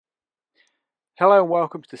Hello and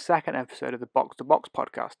welcome to the second episode of the Box to Box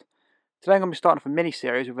podcast. Today I'm going to be starting off a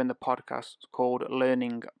mini-series within the podcast called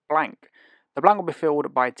Learning Blank. The blank will be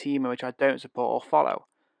filled by a team in which I don't support or follow.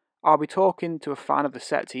 I'll be talking to a fan of the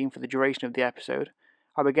set team for the duration of the episode.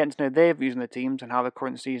 I'll be getting to know their views on the teams and how the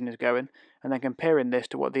current season is going, and then comparing this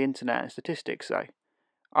to what the internet and statistics say.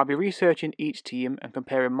 I'll be researching each team and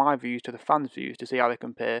comparing my views to the fans' views to see how they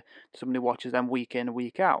compare to someone who watches them week in and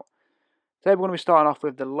week out. Today we're going to be starting off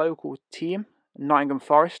with the local team, Nottingham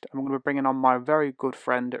Forest, and we're going to be bringing on my very good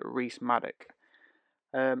friend Rhys Maddock.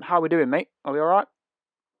 How are we doing, mate? Are we all right?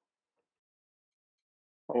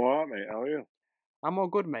 All right, mate. How are you? I'm all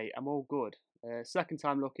good, mate. I'm all good. Second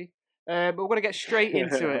time lucky. But we're going to get straight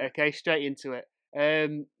into it, okay? Straight into it.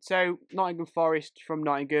 So Nottingham Forest from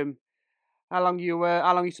Nottingham. How long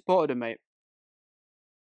you supported them, mate?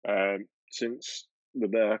 Since the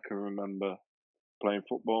day I can remember playing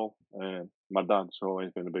football, my dad's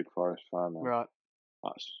always been a big Forest fan, and Right.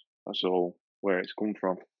 that's all where it's come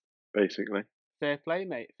from, basically. Fair play,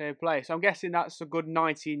 mate. Fair play. So I'm guessing that's a good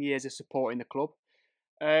 19 years of supporting the club.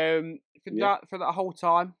 For Yeah. that whole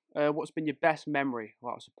time, what's been your best memory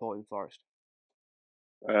while supporting Forest?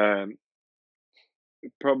 Um,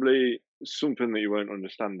 Probably something that you won't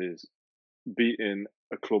understand is beating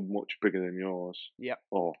a club much bigger than yours, Yep.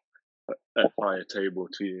 or a higher table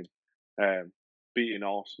team. Beating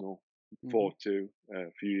Arsenal 4-2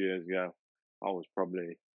 a few years ago. That was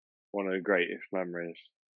probably one of the greatest memories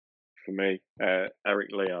for me.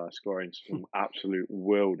 Eric Lear scoring some absolute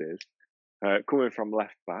worldies, coming from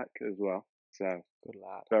left back as well. So Good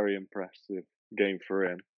lad. very impressive game for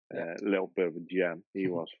him. Yeah. A little bit of a gem he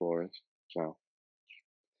was for us. So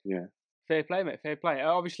yeah. Fair play, mate. Fair play.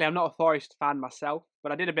 Obviously, I'm not a Forest fan myself,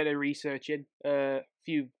 but I did a bit of researching. A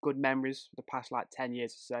few good memories for the past 10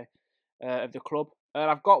 years or so of the club.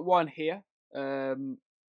 I've got one here.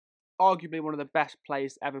 Arguably one of the best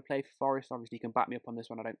players to ever play for Forest. Obviously, you can back me up on this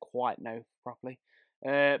one. I don't quite know properly.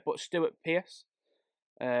 But Stuart Pearce.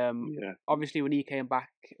 Yeah. Obviously, when he came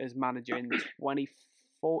back as manager in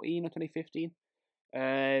 2014 or 2015,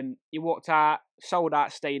 he walked out, sold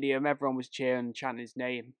out stadium. Everyone was cheering and chanting his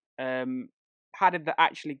name. How did that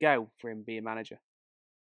actually go for him being manager?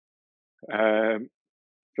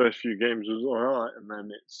 First few games was all right, and then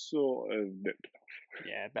it sort of dipped off.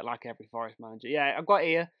 Yeah, a bit like every Forest manager. Yeah, I've got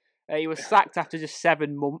here. He was sacked after just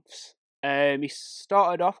 7 months. He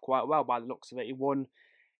started off quite well by the looks of it. He won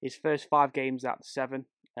his first 5 games out of 7,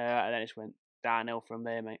 and then it just went downhill from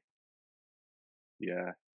there, mate.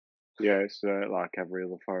 Yeah. It's like every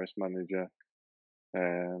other Forest manager,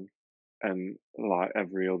 and like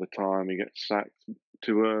every other time he gets sacked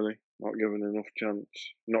too early, not given enough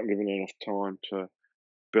chance, not given enough time to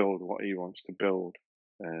build what he wants to build.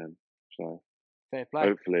 So Fair play.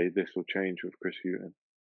 hopefully this will change with Chris Hughton.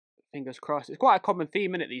 Fingers crossed. It's quite a common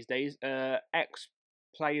theme in it these days. Ex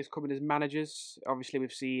players coming as managers. Obviously,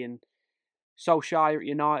 we've seen Solskjaer at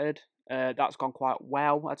United. That's gone quite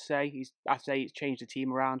well, I'd say. He's changed the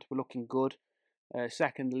team around. We're looking good.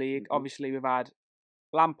 Second league. Obviously, we've had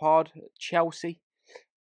Lampard at Chelsea.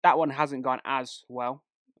 That one hasn't gone as well.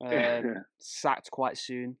 Sacked quite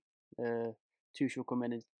soon. Tuchel come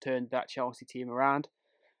in and turned that Chelsea team around.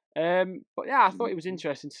 But yeah, I thought it was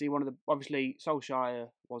interesting to see one of the. Obviously, Solskjaer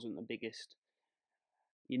wasn't the biggest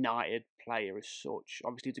United player as such.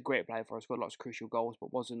 Obviously, he's a great player for us, got lots of crucial goals,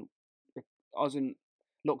 but wasn't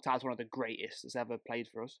looked at as one of the greatest that's ever played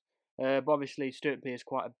for us. But obviously, Stuart Pearce is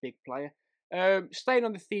quite a big player. Staying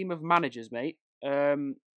on the theme of managers, mate.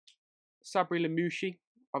 Sabri Lamouchi,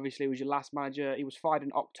 obviously, was your last manager. He was fired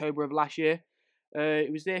in October of last year. He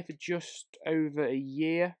was there for just over a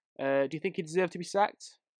year. Do you think he deserved to be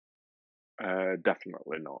sacked?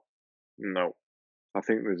 Definitely not. No. I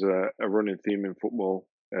think there's a running theme in football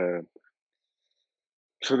for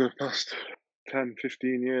the past 10,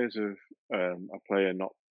 15 years of a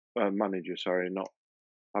manager, not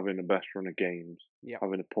having the best run of games,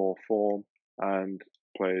 having a poor form, and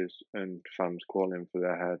players and fans calling for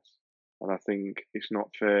their heads. And I think it's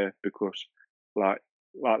not fair because, like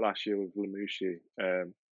last year with Lamouchi,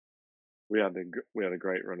 we had a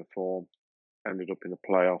great run of form, ended up in the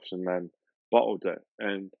playoffs, and then bottled it.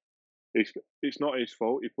 And it's not his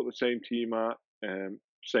fault. He put the same team out,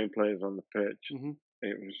 same players on the pitch. Mm-hmm.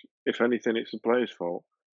 It was, if anything, it's the players' fault.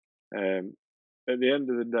 At the end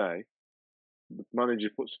of the day, the manager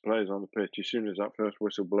puts the players on the pitch. As soon as that first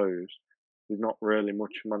whistle blows, there's not really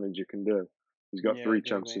much manager can do. He's got 3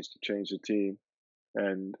 chances to change the team,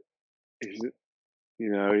 and he's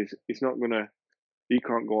not gonna. He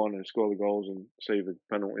can't go on and score the goals and save the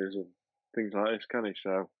penalties and things like this, can he?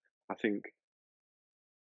 So I think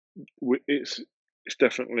it's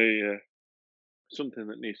definitely something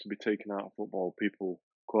that needs to be taken out of football. People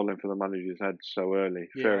calling for the manager's head so early.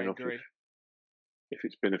 Yeah, Fair I enough agree. if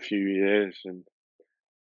it's been a few years, and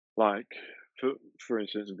like for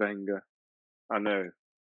instance Wenger. I know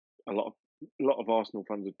a lot of Arsenal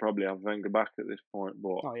fans would probably have Wenger back at this point,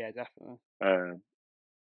 but Oh yeah, definitely. uh,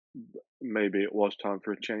 maybe it was time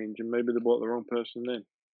for a change, and maybe they brought the wrong person in.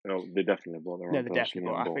 Oh, they definitely brought the No, wrong they person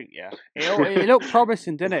definitely. But in, I but think it looked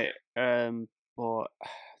promising, didn't it? But I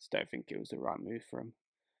just don't think it was the right move for him.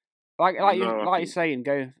 no, I Like you're think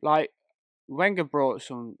saying, Wenger brought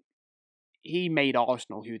some. He made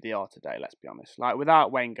Arsenal who they are today. Let's be honest. Like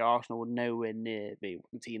without Wenger, Arsenal would nowhere near be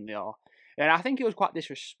the team they are. And I think it was quite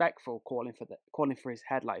disrespectful calling for his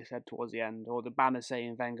head, like you said towards the end, or the banner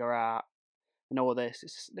saying Wenger out and all this.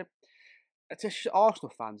 It's just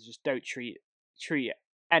Arsenal fans just don't treat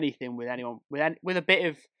anything with anyone with a bit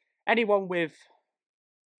of anyone with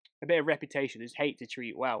a bit of reputation. Just hate to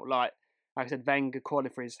treat well. Like I said, Wenger calling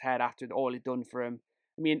for his head after all he'd done for him.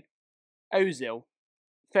 I mean, Ozil,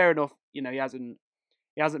 fair enough. He hasn't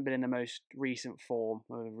been in the most recent form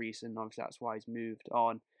of recent. Obviously, that's why he's moved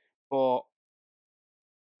on. But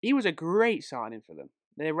he was a great signing for them.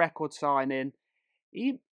 Their record signing.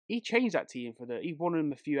 He he changed that team for the. He won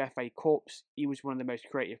them a few FA Cups. He was one of the most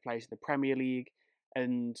creative players in the Premier League,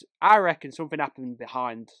 and I reckon something happened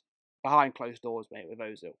behind closed doors, mate, with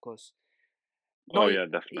Ozil. Because oh not yeah,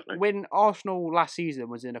 definitely. when Arsenal last season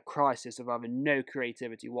was in a crisis of having no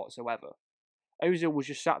creativity whatsoever, Ozil was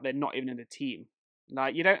just sat there, not even in the team.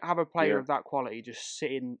 Like you don't have a player Yeah, of that quality just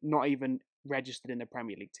sitting, not even registered in the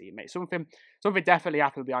Premier League team, mate. Something definitely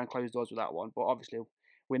happened behind closed doors with that one, but obviously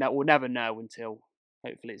we'll never know until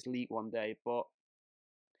hopefully it's league one day. But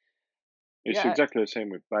it's yeah, exactly the same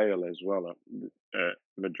with Bale as well at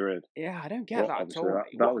Madrid. yeah, I don't get But that at obviously all,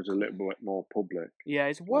 mate. that was a little bit more public. Yeah,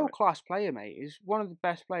 he's a world Like, class player, mate. He's one of the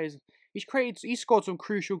best players. He's scored some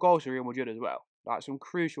crucial goals for Real Madrid as well. Like some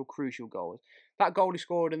crucial goals. That goal he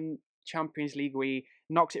scored in Champions League where he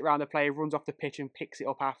knocks it around the player, runs off the pitch and picks it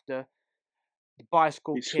up after the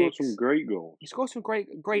bicycle he scored some kicks. great goals. He scored some great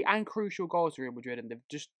and crucial goals for Real Madrid, and they've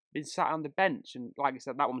just been sat on the bench. And like I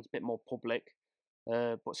said, that one's a bit more public.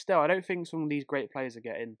 But still, I don't think some of these great players are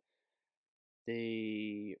getting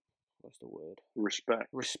the what's the word Respect.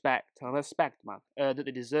 respect, man, that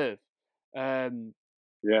they deserve. Um,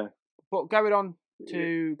 Yeah. but going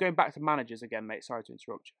back to managers again, mate. Sorry to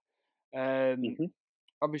interrupt you. Hmm.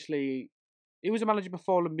 Obviously, he was a manager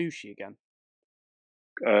before Lamushi again.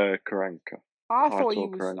 Karanka. I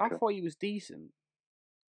Karanka. thought he was decent.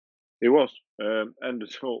 He was.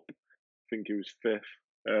 Ended up, I think he was fifth.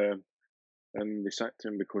 Um, and they sacked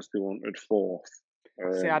him because they wanted fourth,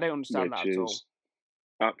 See, I don't understand which that at all. is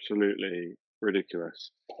absolutely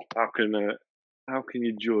ridiculous. How can how can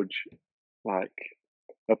you judge like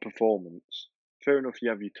a performance? Fair enough, you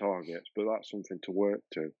have your targets, but that's something to work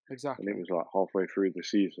to. And it Exactly. was like halfway through the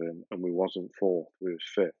season, and we wasn't fourth; we was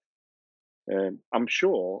fifth. I'm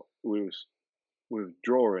sure we was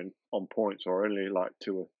drawing on points, or only like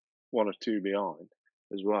one or two behind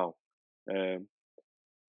as well. Um,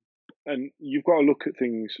 and you've got to look at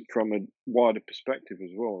things from a wider perspective as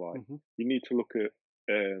well. Like Hmm. you need to look at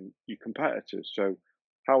your competitors. So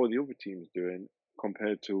how are the other teams doing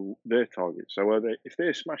compared to their targets? So are they if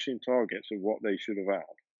they're smashing targets of what they should have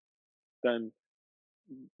had, then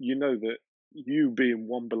you know that you being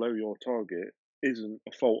one below your target isn't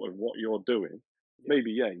a fault of what you're doing. Yeah.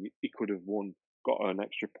 Maybe yeah, he could have got an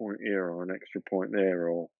extra point here or an extra point there,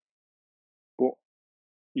 or but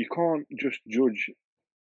you can't just judge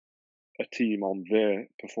a team on their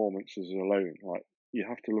performances alone. Like you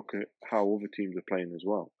have to look at how other teams are playing as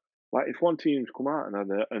well. Like if one team's come out and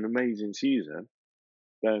had an amazing season,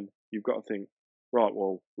 then you've got to think, right,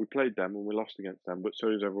 well, we played them and we lost against them, but so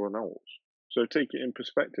is everyone else. So take it in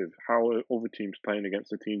perspective. How are other teams playing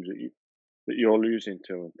against the teams that you're losing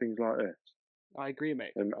to and things like this? I agree,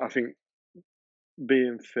 mate, And I completely. think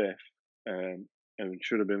being fifth and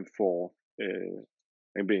should have been fourth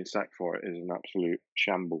and being sacked for it is an absolute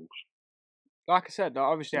shambles. Like I said,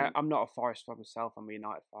 obviously, Mm. I'm not a Forest fan myself. I'm a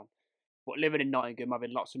United fan. But living in Nottingham,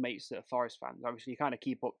 having lots of mates that are Forest fans, obviously, you kind of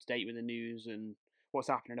keep up to date with the news and what's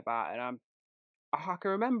happening about it. And I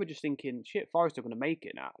can remember just thinking, shit, Forest are going to make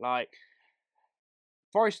it now. Like,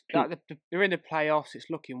 Forest, they're in the playoffs. It's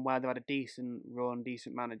looking well. They've had a decent run,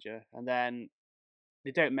 decent manager, and then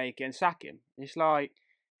they don't make it and sack him. It's like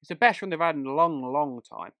it's the best run they've had in a long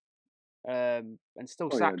time, and still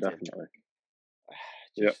Oh yeah, sacked him. definitely.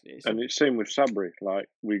 Yeah, Just it's a and it's same with Sabri. Like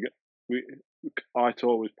we, I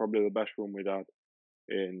thought was probably the best run we'd had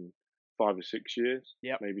in 5 or 6 years,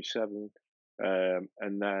 yep. maybe seven.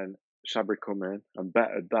 And then Sabri come in and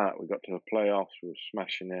bettered that. We got to the playoffs. We were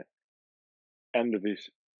smashing it. End of his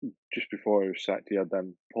just before he was sacked, he had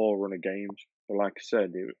them poor run of games. But like I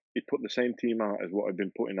said, he put the same team out as what had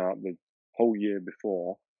been putting out the whole year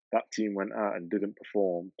before. That team went out and didn't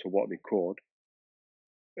perform to what they could,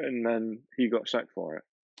 and then he got sacked for it.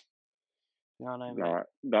 No, no,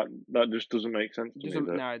 Like that just doesn't make sense to me.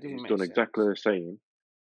 That No, it doesn't he's make done sense. exactly the same,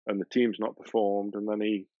 and the team's not performed, and then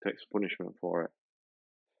he takes punishment for it.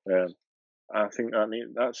 I think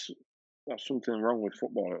that's something wrong with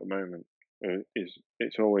football at the moment.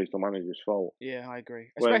 It's always the manager's fault. Yeah, I agree.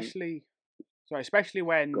 When Especially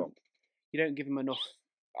when go on. you don't give them enough.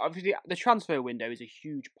 Obviously, the transfer window is a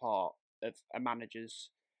huge part of a manager's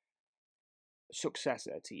success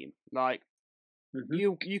at a team. Like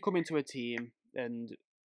you come into a team and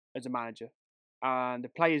as a manager, and the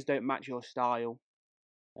players don't match your style.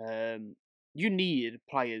 You need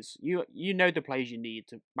players. You know the players you need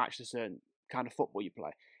to match the certain kind of football you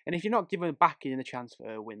play. And if you're not given backing in the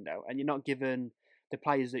transfer window, and you're not given the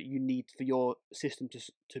players that you need for your system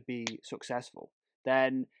to be successful,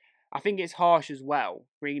 then I think it's harsh as well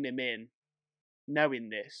bringing him in, knowing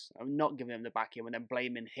this, and not giving him the backing, and then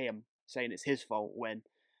blaming him, saying it's his fault when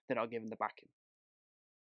they're not giving the backing.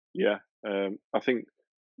 Yeah, I think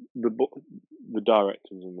the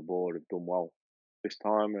directors and the board have done well this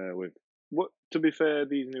time. With what to be fair,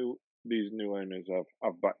 these new owners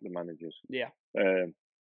have backed the managers. Yeah,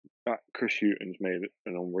 That Chris Hughton's made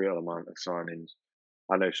an unreal amount of signings.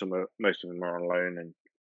 I know most of them are on loan, and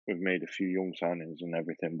we've made a few young signings and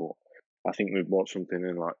everything. But I think we've bought something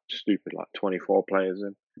in like stupid, like 24 players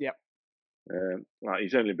in. yeah, Like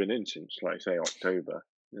he's only been in since, like say, October.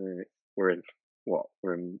 We're in what?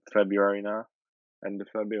 We're in February now, end of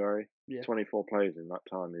February. yeah. 24 players in that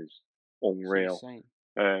time is unreal. It's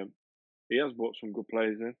insane. He has bought some good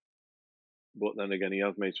players in, but then again, he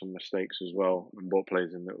has made some mistakes as well and bought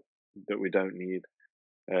players in that we don't need.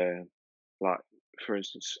 Like for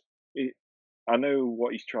instance, I know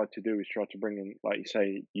what he's tried to do is try to bring in, like you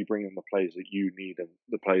say, you bring in the players that you need and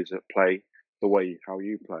the players that play the way how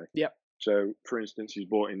you play. Yep. So, for instance, he's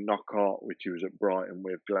brought in Knockout, which he was at Brighton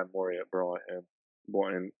with, Glenn Murray at Brighton,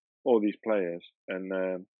 brought in all these players,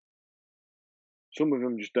 and some of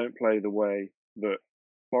them just don't play the way that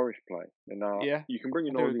Forest play. And now Yeah, you can bring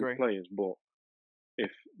in I do all agree. these players, but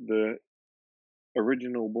if the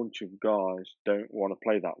original bunch of guys don't want to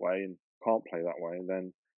play that way and can't play that way,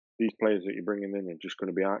 then these players that you're bringing in are just going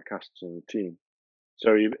to be outcasts in the team.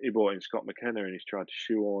 So he brought in Scott McKenna and he's tried to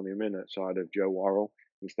shoehorn him in outside of Joe Worrell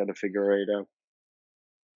instead of Figueiredo.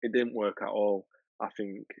 It didn't work at all. I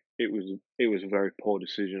think it was a very poor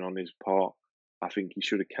decision on his part. I think he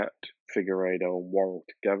should have kept Figueiredo and Worrell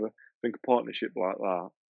together. I think a partnership like that,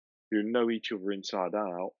 who know each other inside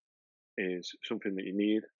out, is something that you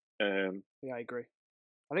need. Yeah, I agree.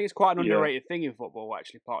 I think it's quite an Yeah, underrated thing in football,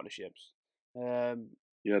 actually, partnerships.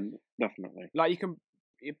 yeah, definitely. Like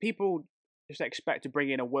people just expect to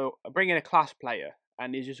bring in a class player,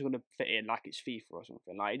 and he's just going to fit in like it's FIFA or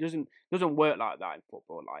something. Like it doesn't work like that in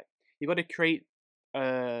football. Like you got to create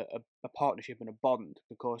a partnership and a bond,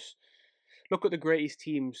 because look at the greatest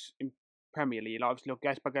teams in Premier League. Like, obviously,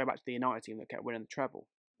 guess by going back to the United team that kept winning the treble,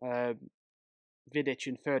 Vidic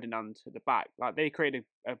and Ferdinand at the back, like they created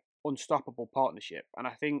a unstoppable partnership. And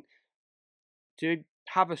I think to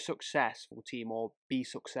have a successful team or be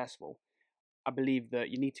successful, I believe that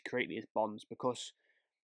you need to create these bonds, because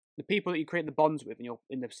the people that you create the bonds with and you're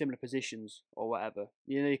in the similar positions or whatever,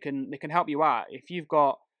 they can help you out. If you've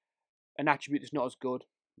got an attribute that's not as good,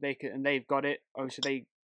 they've got it. Obviously,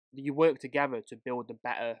 you work together to build a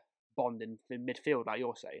better bond in midfield, like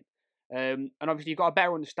you're saying. And obviously, you've got a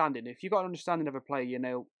better understanding. If you've got an understanding of a player, you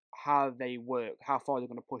know how they work, how far they're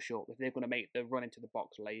going to push up, if they're going to make the run into the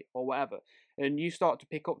box late or whatever. And you start to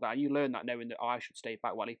pick up that, and you learn that, knowing that I should stay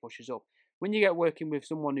back while he pushes up. When you get working with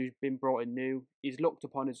someone who's been brought in new, he's looked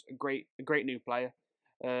upon as a great new player.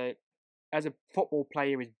 As a football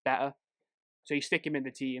player, is better. So you stick him in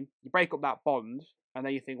the team, you break up that bond, and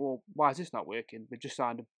then you think, well, why is this not working? We've just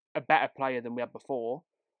signed a better player than we had before.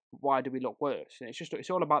 Why do we look worse? And it's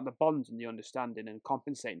all about the bonds and the understanding and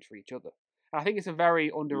compensating for each other. And I think it's a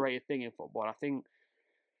very underrated thing in football. I think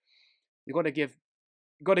you got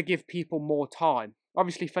to give people more time.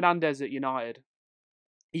 Obviously, Fernandez at United,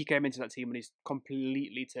 he came into that team and he's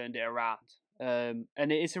completely turned it around. And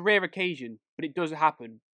it's a rare occasion, but it does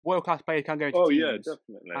happen. World class players can go into teams,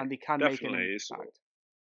 Definitely, and they can make an impact.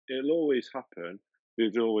 It'll always happen.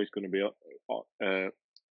 There's always going to be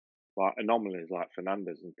like anomalies like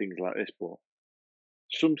Fernandez and things like this, but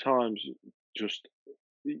sometimes just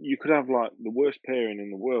you could have like the worst pairing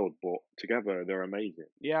in the world, but together they're amazing.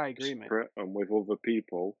 Yeah, I agree, mate. Separate and with other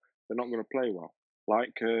people, they're not going to play well.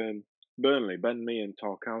 Like Burnley, Ben Mee and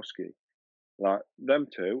Tarkowski, like them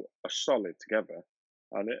two are solid together,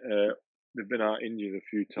 and they've been out injured a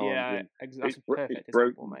few times, Yeah, and that's a it perfect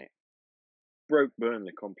example, mate. broke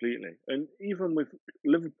Burnley completely, and even with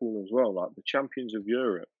Liverpool as well, like the champions of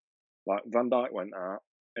Europe, like Van Dijk went out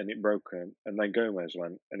and it broke him, and then Gomez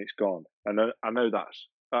went and it's gone. I know that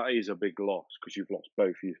is a big loss because you've lost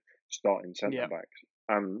both your starting centre backs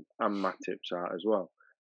and Matip's out as well.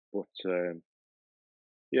 But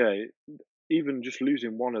yeah, even just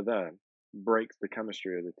losing one of them breaks the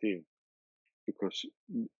chemistry of the team because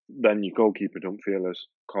then your goalkeeper don't feel as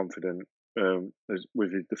confident as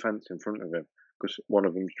with his defence in front of him because one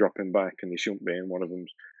of them's dropping back and he shouldn't be, and one of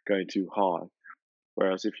them's going too high.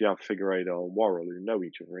 Whereas if you have Figueiredo and Worrell who know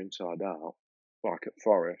each other inside out, like at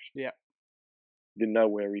Forest, they know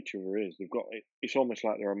where each other is. They've got it's almost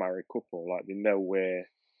like they're a married couple. Like they know where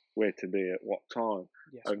to be at what time.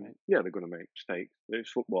 Yes, and mate. yeah, they're going to make mistakes.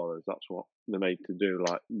 It's footballers. That's what they're made to do.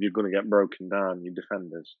 Like you're going to get broken down. Your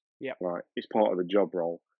defenders. Yeah. Like it's part of the job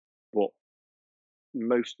role. But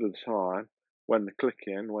most of the time, when they're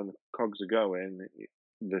clicking, when the cogs are going,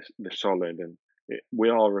 they're solid. And we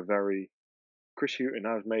are a very Chris Hughton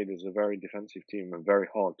has made us a very defensive team and very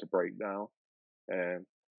hard to break down.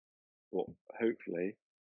 But hopefully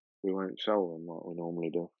we won't sell them like we normally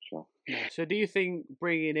do. So do you think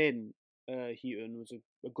bringing in Hughton was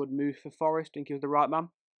a good move for Forest? Think he was the right man?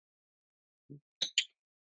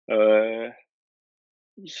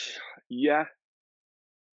 Yeah.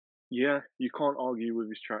 You can't argue with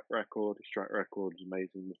his track record. His track record is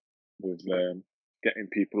amazing with getting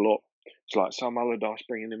people up. It's like Sam Allardyce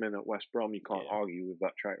bringing him in at West Brom. You can't argue with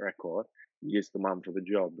that track record. He is the man for the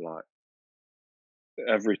job. Like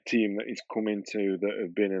every team that he's come into that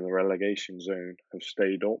have been in the relegation zone have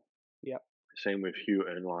stayed up. Yeah. Same with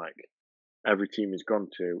Hughton. Like every team he's gone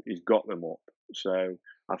to, he's got them up. So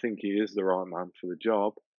I think he is the right man for the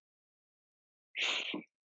job.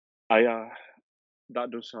 That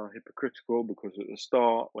does sound hypocritical because at the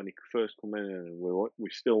start, when he first come in, and we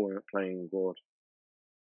still weren't playing good.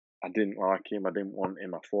 I didn't like him. I didn't want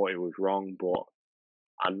him. I thought he was wrong, but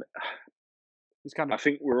it's kind of. I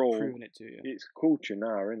think we're all proving it to you. It's culture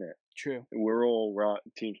now, isn't it? True. We're all right.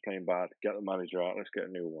 The team's playing bad. Get the manager out. Let's get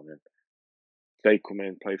a new one in. They come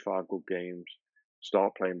in, play 5 good games,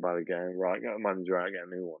 start playing bad again. Right, get the manager out, get a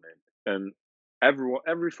new one in. And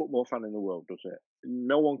every football fan in the world does it.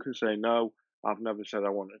 No one can say no. I've never said I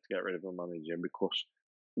wanted to get rid of a manager because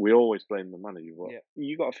we always blame the manager. But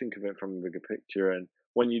you got to think of it from a bigger picture. And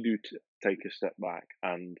when you do take a step back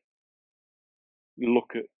and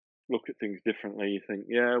look at things differently, you think,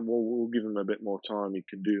 yeah, well, we'll give him a bit more time. He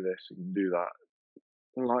can do this, he can do that.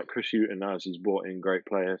 And like Chris Hughton has, he's brought in great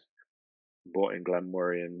players, brought in Glenn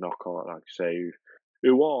Murray and Knockout, like I say,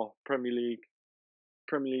 who are Premier League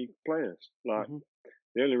players. Like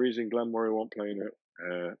the only reason Glenn Murray won't play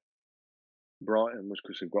at Brighton was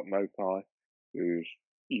because they've got Mopai, who's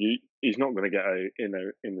he's not going to get in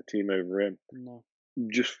the team over him. No.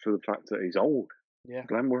 Just for the fact that he's old. Yeah.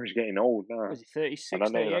 Glenn Murray's getting old now. Is he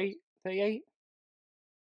 36, 38? 38?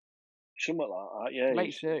 Something like that, yeah.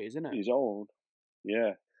 Late 30s, isn't it? He's old.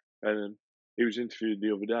 Yeah. And he was interviewed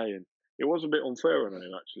the other day, and it was a bit unfair on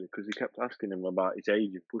him, actually, because he kept asking him about his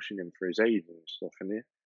age and pushing him for his age and stuff. And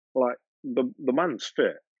the man's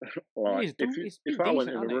fit. Like, if I went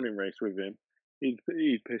in a running race with him, he'd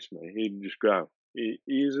piss me. He'd just go.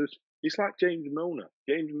 He's like James Milner.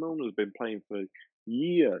 James Milner's been playing for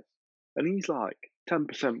years, and he's like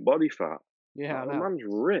 10% body fat. Yeah, like, the man's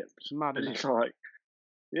ripped. It's mad, and isn't it's it? like,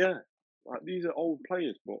 yeah, like these are old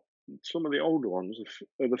players, but some of the older ones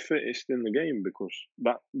are the fittest in the game because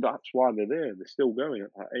that's why they're there. They're still going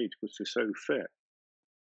at that age because they're so fit.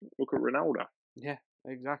 Look at Ronaldo. Yeah,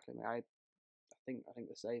 exactly. I think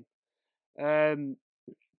the same.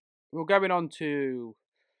 We're going on to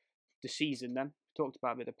the season then. Talked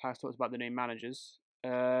about a bit of the past, talked about the new managers.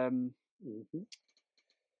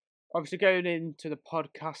 Obviously, going into the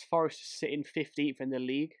podcast, Forest is sitting 15th in the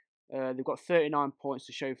league. They've got 39 points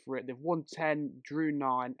to show for it. They've won 10, drew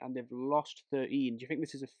 9, and they've lost 13. Do you think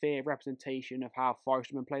this is a fair representation of how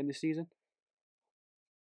Forest have been playing this season?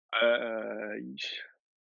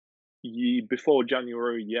 Before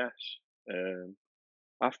January, yes.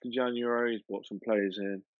 After January, he's brought some players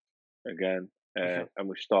in again, and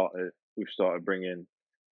we've started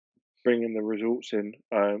bringing the results in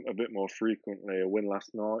a bit more frequently. A win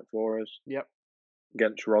last night for us. Yep.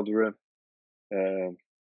 Against Rotherham.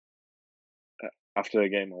 After the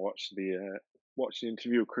game, I watched the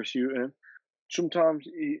interview with Chris Hughton. sometimes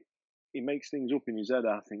he makes things up in his head.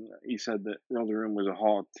 I think he said that Rotherham was a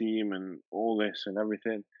hard team and all this and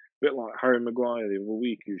everything. A bit like Harry Maguire the other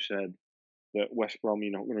week, who said that West Brom,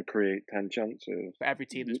 you're not going to create 10 chances. But every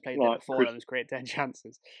team that's played there Like before them has created 10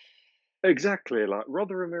 chances. Exactly, like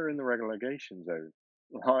Rotherham are in the relegation zone.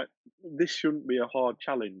 Like this shouldn't be a hard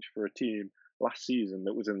challenge for a team last season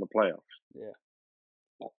that was in the playoffs.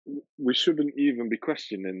 Yeah. We shouldn't even be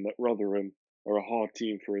questioning that Rotherham are a hard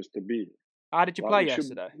team for us to beat. How did you play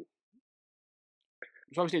yesterday?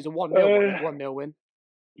 So obviously it's a 1-0 1-0 win.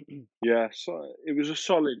 Yeah, so it was a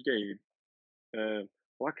solid game.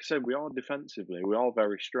 Like I said, we are defensively, we are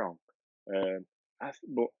very strong.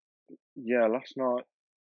 But yeah, last night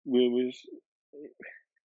we was.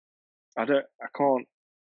 I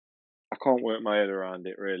can't work my head around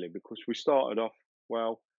it really, because we started off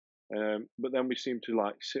well, but then we seemed to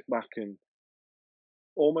like sit back and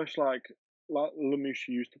almost like Lamouche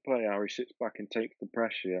used to play, how he sits back and takes the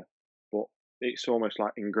pressure, but it's almost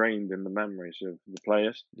like ingrained in the memories of the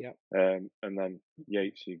players. Yeah. And then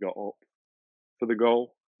Yatesy got up for the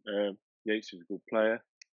goal. Yates is a good player,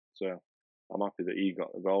 so I'm happy that he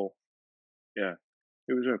got the goal. Yeah,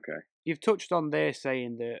 it was okay. You've touched on there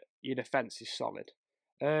saying that your defence is solid.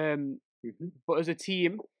 But as a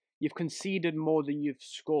team, you've conceded more than you've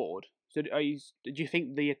scored. So do you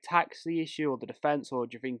think the attack's the issue or the defence, or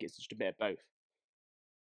do you think it's just a bit of both?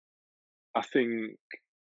 I think,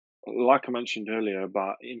 like I mentioned earlier,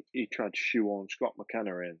 about he tried to shoehorn Scott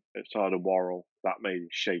McKenna in at side of Worrell. That made it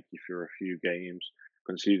shaky for a few games.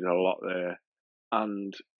 Conceded a lot there.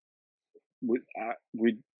 And we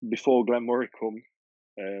before Glenn Murray come,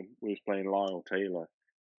 we was playing Lyle Taylor,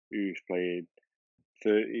 who's played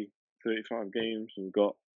 30, 35 games and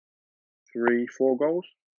got 3-4 goals.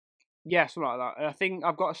 Yeah, something like that. I think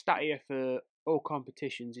I've got a stat here for all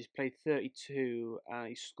competitions. He's played 32 and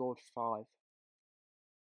he's scored 5.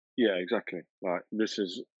 Yeah, exactly. Like this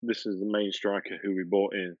is the main striker who we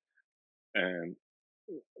bought in.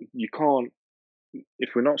 You can't,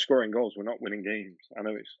 if we're not scoring goals, we're not winning games. I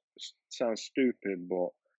know it sounds stupid, but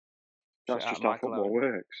that's just how football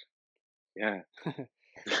works. Yeah.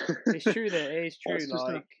 It's true that it is true.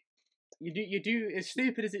 Like you do as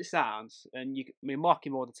stupid as it sounds, and we mock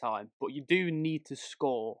him all the time, but you do need to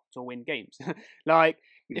score to win games. Like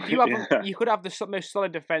if you have, you could have the most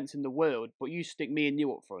solid defense in the world, but you stick me and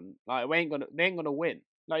you up front, like they ain't gonna win.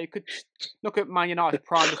 Like you could look at Man United's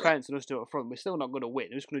prime defense and us two up front. We're still not gonna win.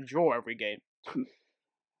 We're just gonna draw every game.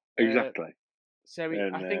 Exactly. So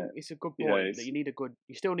I think it's a good point that you need a good.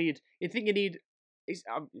 You still need. You think you need. It's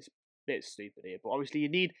a bit stupid here, but obviously you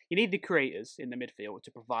need the creators in the midfield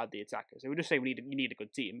to provide the attackers. So we're just saying you need a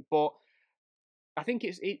good team, but I think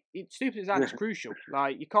it's stupid as that. It's crucial.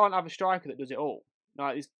 Like you can't have a striker that does it all.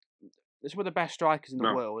 Like it's one of the best strikers in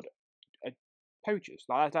the world. Poachers.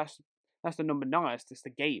 Like that's the number 9. That's the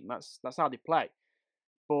game. That's how they play.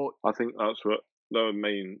 But I think that's what the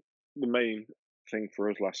main thing for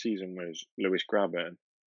us last season was Lewis Grabban,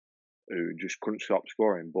 who just couldn't stop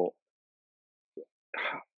scoring. But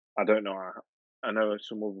I don't know. I know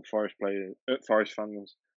some other Forest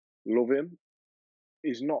fans love him.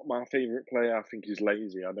 He's not my favourite player. I think he's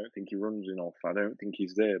lazy. I don't think he runs enough. I don't think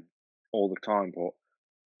he's there all the time. But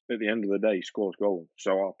at the end of the day, he scores goals,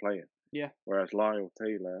 so I'll play him. Yeah. Whereas Lyle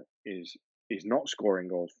Taylor is not scoring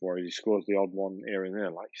goals for us. He scores the odd one here and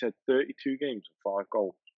there. Like you said, 32 games and 5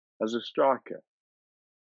 goals as a striker.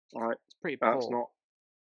 Right, it's pretty that's poor. not.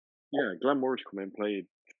 Yeah, Glenn Murray's come in, played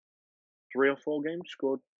 3 or 4 games,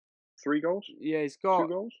 scored 3 goals. Yeah, he's got 2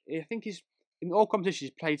 goals. I think he's in all competitions.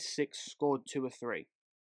 He's played 6, scored 2 or 3.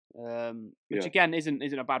 Which again isn't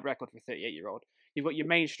a bad record for a 38-year-old. You've got your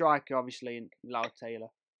main striker, obviously, in Lyle Taylor.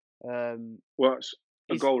 Well, it's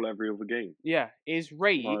a goal every other game. Yeah, his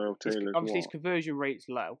rate, obviously his conversion rate's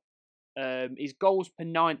low. His goals per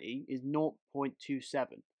 90 is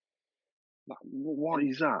 0.27. What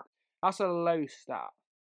is that? That's a low stat.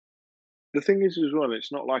 The thing is, as well,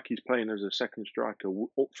 it's not like he's playing as a second striker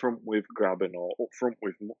up front with Grabban or up front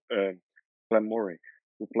with Glenn Murray.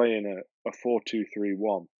 We're playing a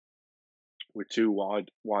 4-2-3-1 with 2 wide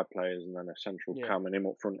players and then a central cam and him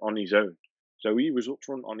up front on his own. So he was up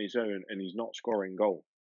front on his own and he's not scoring goal.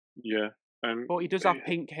 Yeah. But he does have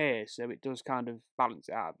pink hair, so it does kind of balance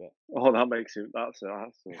it out a bit. Oh, that makes him. That's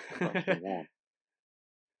the one.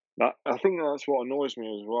 I think that's what annoys me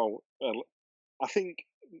as well. I think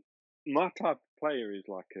my type of player is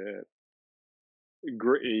like a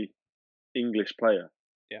gritty English player.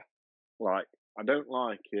 Yeah. Like I don't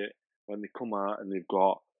like it when they come out and they've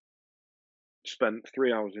got spent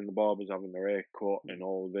 3 hours in the barbers having their hair cut and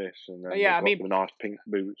all this, and then Yeah, they've I got mean, the nice pink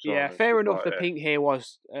boots yeah, on and fair stuff enough. like The that. pink here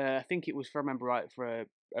was, I think it was, if I remember right, for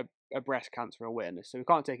a breast cancer awareness, so we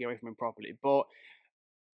can't take it away from him properly. But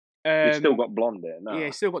He's still got blonde hair yeah, now.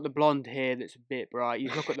 he's still got the blonde hair that's a bit bright.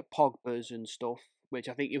 You look at the Pogba's and stuff, which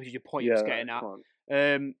I think it was your point you was Yeah, getting I at.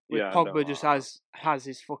 can't. With Yeah, Pogba just no, has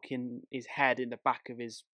his head in the back of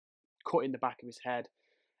his cut in the back of his head.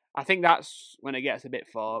 I think that's when it gets a bit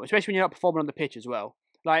far, especially when you're not performing on the pitch as well.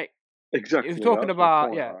 Like if exactly. we're talking That's my about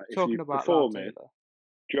point. Right? If talking you about Lyle perform it, Taylor.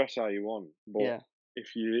 dress how you want. But Yeah,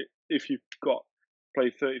 if you've got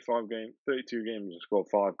played 32 games and scored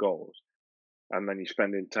 5 goals, and then you're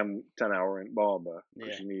spending 10 hour in barber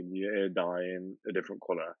because yeah. you need your hair dye in a different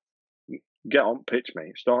colour, get on pitch,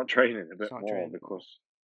 mate. Start training a bit Start more training more. because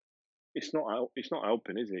it's not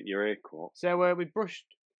helping, is it? Your haircut. So we brushed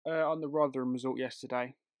on the Rotherham result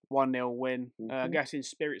yesterday, 1-0 win. I'm Hmm. guessing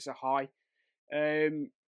spirits are high.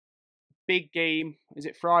 Big game. Is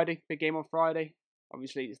it Friday? Big game on Friday.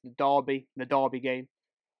 Obviously, it's the derby game.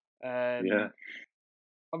 Yeah,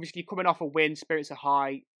 Obviously, coming off a win, spirits are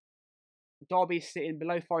high. Derby is sitting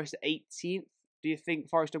below Forest at 18th. Do you think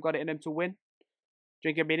Forest have got it in them to win? Do you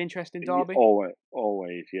think it'll be an interesting derby?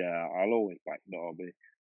 always. Yeah, I'll always back Derby.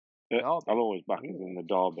 I'll Derby. always back us in the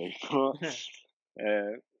Derby.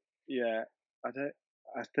 But yeah, I don't.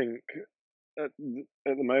 I think at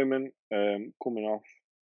the moment, coming off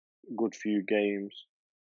a good few games,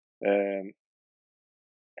 um,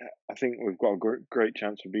 I think we've got a great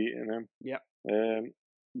chance of beating them. Yeah.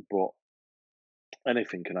 But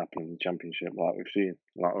anything can happen in the Championship, like we've seen.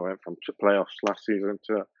 Like we went from playoffs last season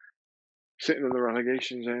to sitting in the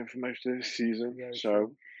relegation zone for most of this season. Very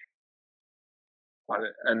So true.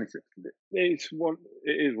 anything, it is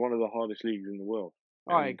one of the hardest leagues in the world.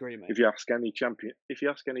 I agree, mate. If you ask any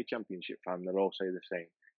Championship fan, they'll all say the same.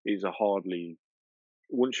 It's a hard league.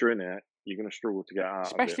 Once you're in it, you're going to struggle to get out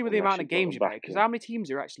Especially of it with the unless amount of you've got games the you play. Because backing. how many teams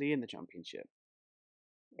are actually in the Championship?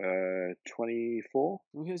 24.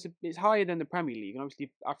 It's higher than the Premier League, and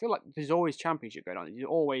obviously, I feel like there's always Championship going on. There's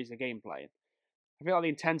always a game playing. I feel like the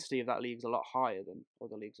intensity of that league is a lot higher than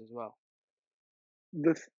other leagues as well.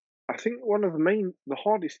 I think the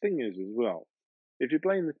hardest thing is as well, if you're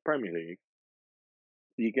playing the Premier League,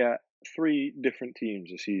 you get 3 different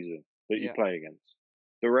teams a season that you Yeah. play against.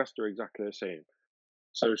 The rest are exactly the same.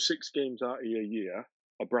 So 6 games out of a year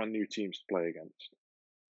are brand new teams to play against.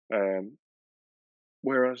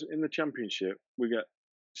 Whereas in the Championship, we get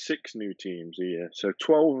 6 new teams a year. So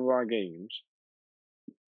 12 of our games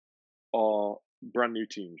are brand new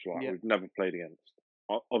teams, like Yeah. we've never played against.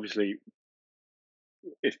 Obviously,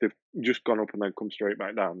 if they've just gone up and then come straight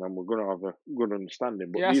back down, then we're going to have a good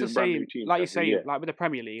understanding. But Yeah, these it's are the brand new same. teams Like you every say, year. like with the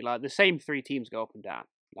Premier League, like the same 3 teams go up and down.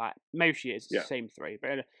 Like most years, it's Yeah. the same 3.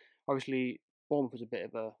 But obviously, Bournemouth was a bit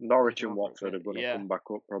of a Norwich different and one for a Watford are bit. going to Yeah, come back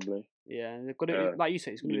up probably. yeah, and they've got to, like you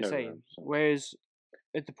say, it's going to be the same. Them, so. Whereas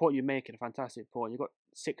at the point you're making, a fantastic point, you've got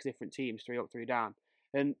 6 different teams, 3 up, 3 down,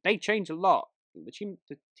 and they change a lot. The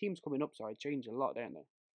teams coming up, sorry, change a lot, don't they?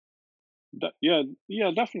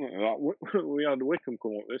 Yeah, definitely. Like, we had Wickham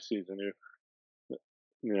come up this season,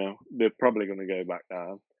 who, they're probably going to go back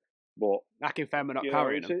down. But Akinfenwa not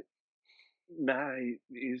carrying him. Nah,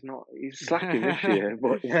 he's not. He's slacking this year.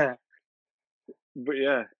 But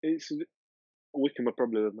yeah, it's Wickham are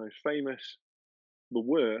probably the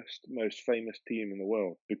worst, most famous team in the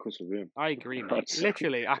world because of him. I agree, mate.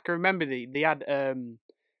 Literally, I can remember they had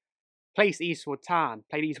played Eastwood Town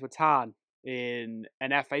in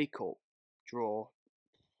an FA Cup draw,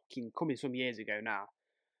 coming some years ago now.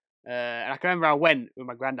 And I can remember I went with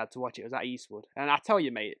my granddad to watch it. It was at Eastwood, and I tell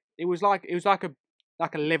you, mate, it was like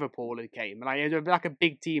a Liverpool that came, like it was like a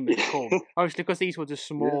big team had come. Obviously, because Eastwood's a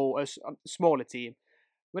smaller team.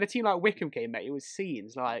 When a team like Wickham came, mate, it was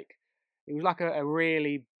scenes. Like it was like a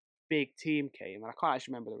really big team came, and I can't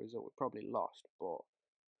actually remember the result. We probably lost, but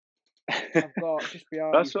I've got just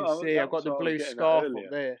behind. You can see I've got the blue scarf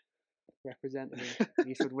up there representing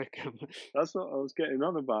Eastwood Wickham. That's what I was getting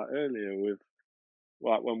on about earlier with,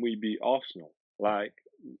 like, when we beat Arsenal. Like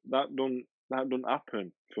that don't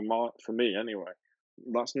happen for me anyway.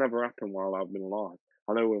 That's never happened while I've been alive.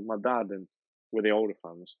 I know with my dad and with the older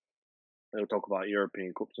fans, they'll talk about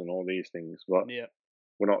European Cups and all these things, but Yeah,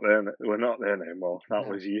 we're not there. We're not there anymore. That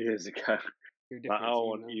was years ago. Like, I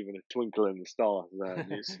want even a twinkle in the stars there.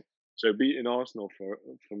 So beating Arsenal for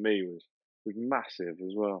me was massive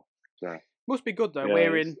as well. So must be good though.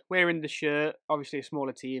 yeah, wearing the shirt. Obviously, a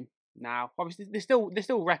smaller team now. Obviously, they're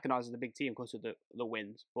still recognised as a big team because of the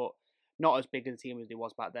wins, but not as big a team as they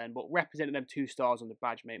was back then. But representing them 2 stars on the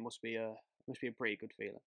badge, mate, must be a pretty good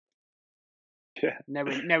feeling. Yeah.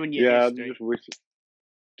 Knowing your Yeah, history.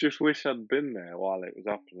 just wish I'd been there while it was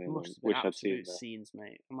happening, Must and have been wish I'd seen absolute that. scenes,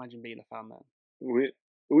 mate. Imagine being a fan then.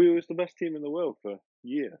 We was the best team in the world for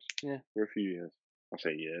years. Yeah. For a few years. I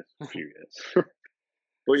say years, a few years.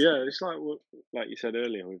 But yeah, it's like you said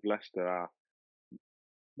earlier with Leicester.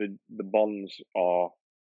 The bonds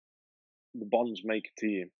make a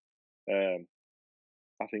team. Um,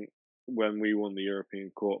 I think when we won the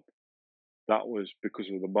European Cup, that was because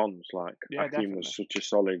of the bonds. Like Yeah, our team definitely. was such a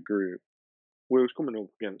solid group. We was coming up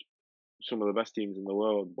against some of the best teams in the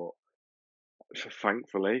world, but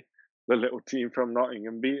thankfully, the little team from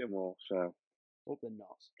Nottingham beat them all. So Up the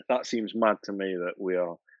nuts. that seems mad to me that we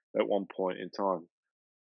are at one point in time.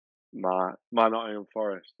 My Nottingham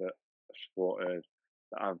Forest that I supported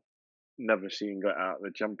that I've never seen get out of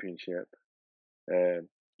the championship. Not that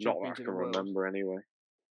Champions I of can the world. remember anyway.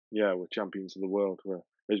 Yeah, we're champions of the world. We're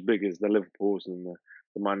as big as the Liverpools and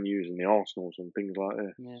the Man U's and the Arsenals and things like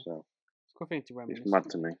this. Yeah. So It's a good thing to reminisce. it's mad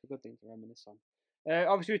to me. It's a good thing to reminisce on.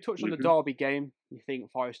 Obviously, we touched on the Mhm. Derby game. You think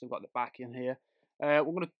Forest have got the back in here. We're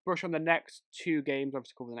going to brush on the next two games.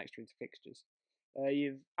 Obviously, cover the next two fixtures.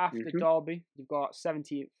 You've after Mhm. Derby, you've got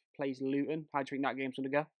 17th plays Luton. How do you think that game's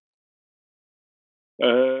going to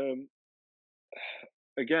go? Um,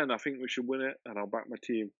 Again, I think we should win it, and I'll back my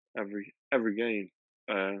team every game.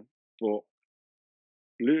 But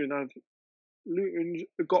Luton's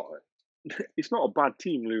got. It's not a bad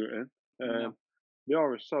team, Luton. No. They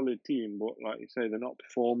are a solid team, but like you say, they're not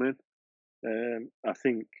performing. I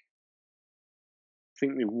think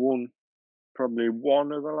they've won probably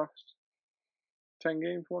one of the last 10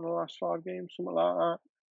 games, one of the last 5 games, something like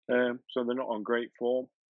that. So they're not on great form.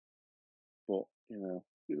 But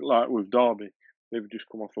like with Derby, they've just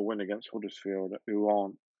come off a win against Huddersfield, who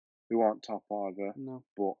aren't top either. No.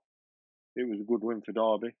 But it was a good win for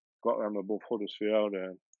Derby. Got them above Huddersfield.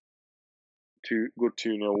 Good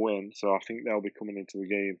 2-0 win. So I think they'll be coming into the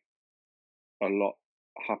game a lot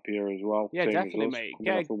happier as well. Yeah, Same definitely, as us, mate.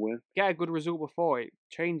 coming off a win. Get a good result before it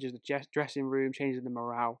changes the dressing room, changes the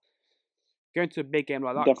morale. Going to a big game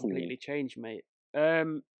like that Definitely. completely changed, mate.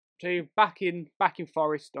 So you're back in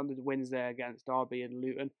Forest on the wins there against Derby and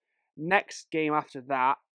Luton. Next game after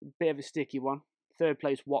that, bit of a sticky one. Third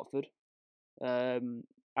place Watford.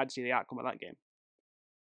 I'd see the outcome of that game.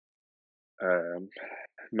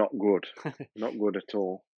 Not good. Not good at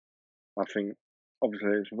all. I think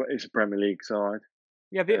obviously it's a Premier League side.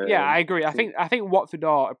 Yeah, I agree. I think Watford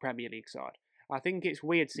are a Premier League side. I think it's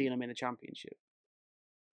weird seeing them in the Championship.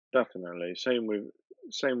 Definitely. Same with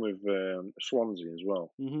Swansea as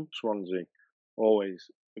well. Mm-hmm. Swansea always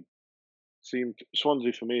seemed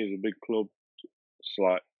Swansea for me is a big club. It's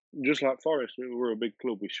like just like Forest, we're a big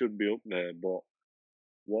club. We should be up there, but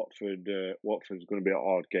Watford's going to be a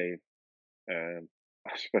hard game.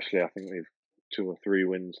 Especially I think they've 2 or 3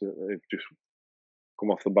 wins that they've just come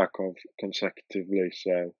off the back of consecutively.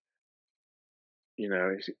 So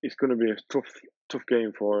it's going to be a tough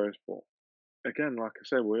game for us. But again, like I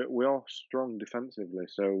said, we are strong defensively,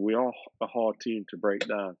 so we are a hard team to break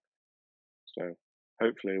down. So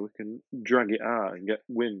hopefully we can drag it out and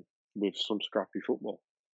win with some scrappy football.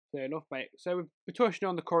 Fair enough, mate. So we're touching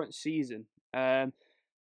on the current season.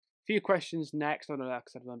 Few questions next. I don't know,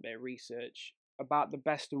 because I've done a bit of research about the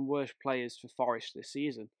best and worst players for Forest this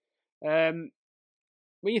season. When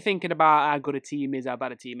you're thinking about how good a team is, how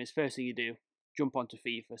bad a team is, first thing you do, jump onto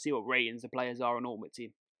FIFA, see what ratings the players are on Ultimate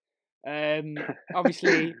Team.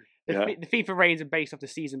 Obviously, the FIFA ratings are based off the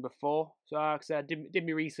season before. So like I said, I did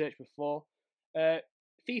my research before.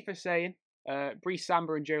 FIFA saying Rhys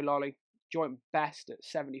Maddock and Joe Lolly joint best at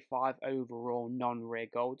 75 overall non-rare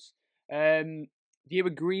golds. Do you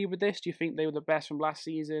agree with this? Do you think they were the best from last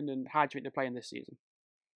season? And how do you think they're playing this season?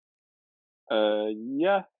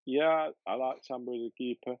 Yeah. I like Samba as a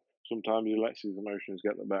keeper. Sometimes he lets his emotions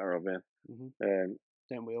get the better of him. Mm-hmm.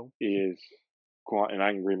 Don't we all? He is quite an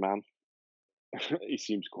angry man. He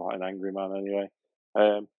seems quite an angry man anyway.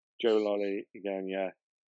 Joe Lolly, again, yeah,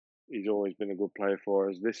 he's always been a good player for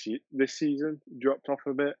us. This season, dropped off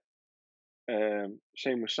a bit.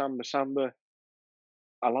 Same with Samba.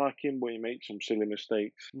 I like him, but he makes some silly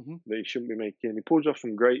mistakes that he shouldn't be making. He pulls off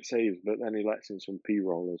some great saves, but then he lets in some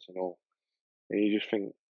P-rollers and all. And you just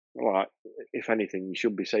think, like, if anything, you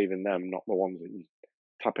should be saving them, not the ones that you're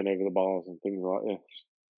tapping over the bars and things like this.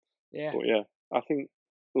 Yeah. But yeah, I think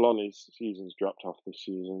Lolly's season's dropped off this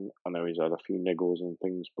season. I know he's had a few niggles and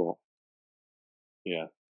things, but yeah.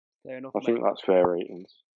 Fair enough, I think that's fair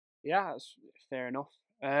ratings. Yeah, that's fair enough.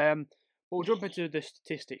 But we'll jump into the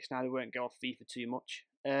statistics now. We won't go off FIFA too much.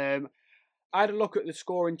 I had a look at the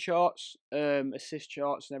scoring charts, assist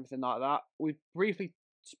charts, and everything like that. We briefly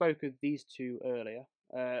spoke of these two earlier.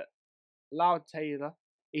 Loud Taylor,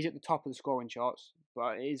 he's at the top of the scoring charts,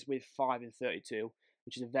 but it is with 5 in 32,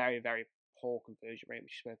 which is a very, very poor conversion rate,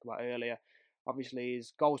 which you spoke about earlier. Obviously,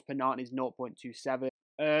 his goals per 90 is 0.27.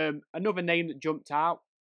 Another name that jumped out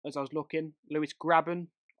as I was looking, Lewis Grabban,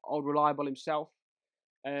 old reliable himself.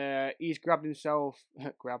 He's grabbed himself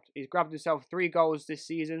 3 goals this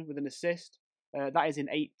season with an assist. That is in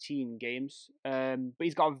 18 games. But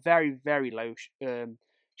he's got a very, very low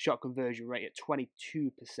shot conversion rate at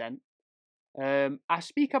 22%. I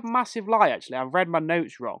speak a massive lie, actually. I've read my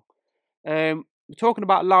notes wrong. We're talking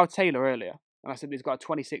about Lau Taylor earlier, and I said he's got a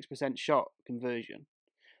 26% shot conversion.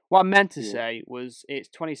 What I meant to say was it's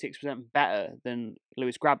 26% better than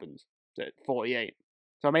Lewis Grabban's at 48.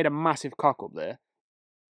 So I made a massive cock up there.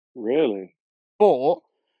 Really? But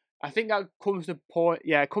I think that comes to point.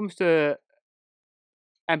 Yeah, it comes to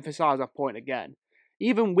emphasise that point again.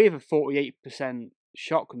 Even with a 48%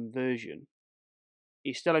 shot conversion,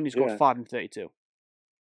 he still only scored 5 in 32.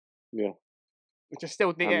 Yeah. Which I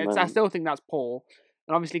still think that's poor.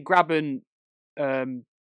 And obviously Grabban,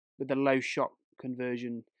 with the low shot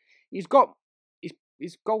conversion, he's got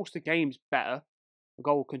his goals to games better,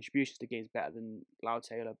 goal contributions to games better than Loud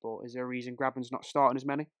Taylor. But is there a reason Grabban's not starting as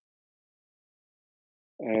many?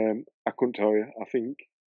 I couldn't tell you. I think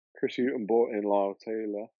Chris Hughton bought in Lyle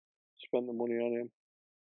Taylor, spent the money on him,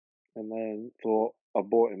 and then thought, I've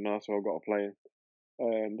bought him now, so I've got to play him.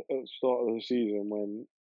 And at the start of the season, when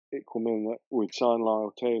it come in that we'd signed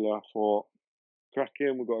Lyle Taylor, I thought, crack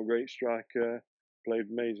him, we've got a great striker, played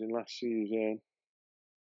amazing last season.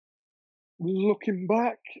 Looking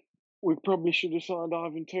back, we probably should have signed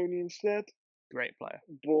Ivan Toney instead. Great player.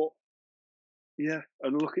 But, yeah,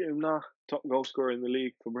 and look at him now, top goal scorer in the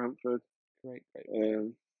league for Brentford. Great.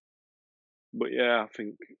 But yeah, I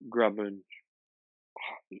think Grabban,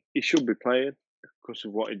 he should be playing because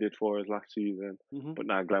of what he did for us last season. Mm-hmm. But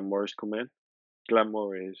now Glenn Morris come in. Glenn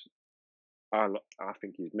Morris, I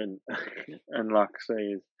think he's mint, and like I say,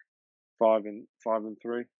 he's 5 and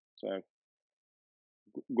 3. So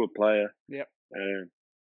good player. Yep.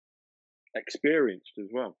 Experienced as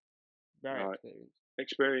well. Very experienced.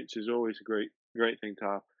 Experience is always a great thing to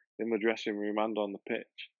have in the dressing room and on the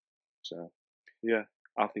pitch. So yeah,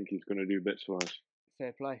 I think he's going to do bits for us.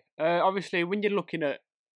 Fair play. Obviously, when you're looking at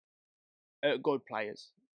good players,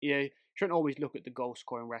 you shouldn't always look at the goal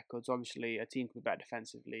scoring records. Obviously, a team can be better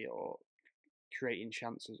defensively or creating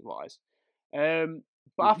chances wise.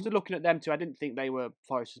 But after looking at them two, I didn't think they were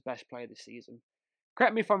Forest's best player this season.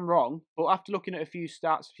 Correct me if I'm wrong, but after looking at a few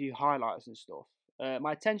stats, a few highlights and stuff,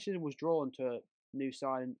 my attention was drawn to new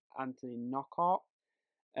signing Anthony Knockaert.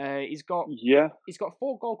 He's got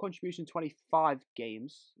 4 goal contributions in 25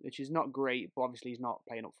 games, which is not great, but obviously he's not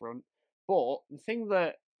playing up front. But the thing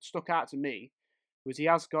that stuck out to me was he's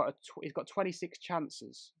got 26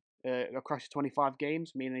 chances across 25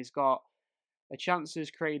 games, meaning he's got a chances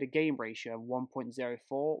created a game ratio of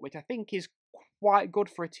 1.04, which I think is quite good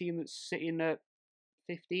for a team that's sitting at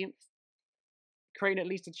 15th. Creating at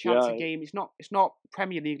least a chance a game. It's not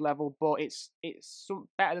Premier League level, but it's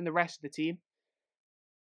better than the rest of the team.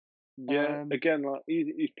 Yeah, again, like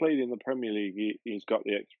he's played in the Premier League. He's got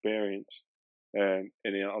the experience, and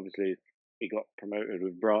obviously he got promoted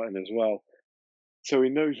with Brighton as well, so he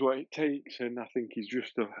knows what it takes. And I think he's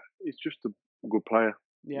just a good player.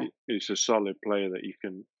 Yeah, he's a solid player that you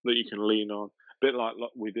can lean on. A bit like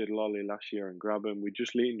we did Lolly last year and Grabban. We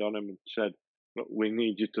just leaned on him and said, "Look, we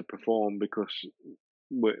need you to perform because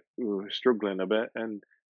we're struggling a bit," and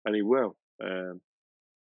he will.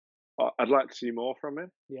 I'd like to see more from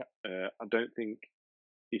him. Yeah. I don't think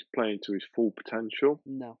he's playing to his full potential.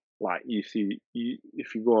 No. Like you see,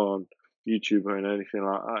 if you go on YouTube or anything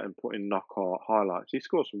like that and put in Knockaert highlights, he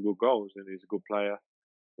scores some good goals and he's a good player.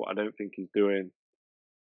 But I don't think he's doing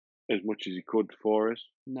as much as he could for us.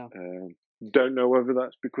 No. Don't know whether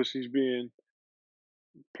that's because he's being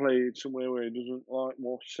played somewhere where he doesn't like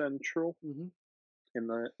more central in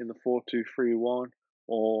the 4-2-3-1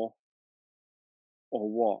 or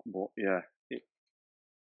what. But yeah,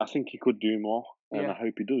 I think he could do more, and I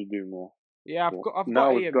hope he does do more. Yeah, I've got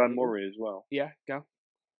now with Glenn Murray as well. Yeah, go.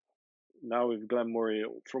 Now with Glenn Murray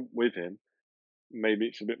up front with him, maybe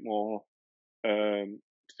it's a bit more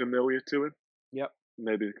familiar to him. Yep.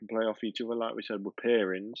 Maybe they can play off each other, like we said, with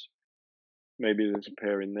pairings. Maybe there's a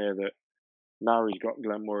pairing there that now he's got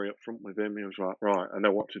Glenn Murray up front with him. He was like, right, I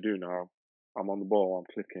know what to do now. I'm on the ball. I'm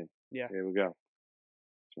clicking. Yeah. Here we go.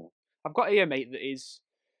 So I've got here, mate, that he's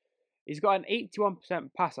got an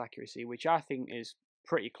 81% pass accuracy, which I think is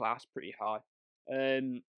pretty class, pretty high.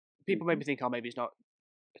 People maybe think, maybe he's not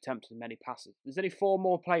attempted as many passes. There's only 4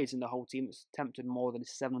 more players in the whole team that's attempted more than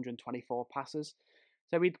 724 passes.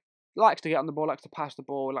 So he likes to get on the ball, likes to pass the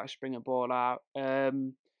ball, likes to bring a ball out.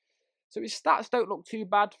 So his stats don't look too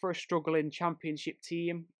bad for a struggling Championship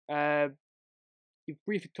team. You've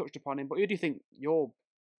briefly touched upon him, but who do you think your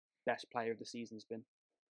best player of the season's been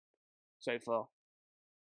so far?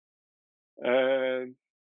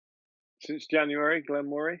 Since January, Glenn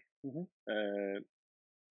Murray. Mm-hmm.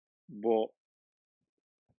 But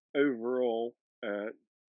overall,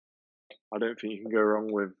 I don't think you can go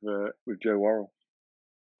wrong with Joe Worrell.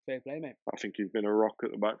 Fair play, mate. I think he's been a rock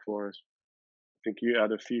at the back for us. I think he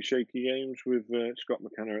had a few shaky games with Scott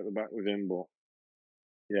McKenna at the back with him, but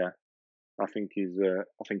yeah, I think he's a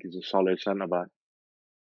solid centre back.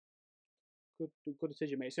 Good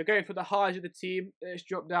decision, mate. So going for the highs of the team, let's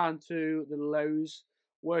drop down to the lows.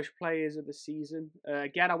 Worst players of the season.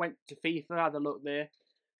 Again, I went to FIFA, had a look there.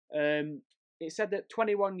 It said that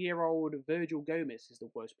 21-year-old Virgil Gomez is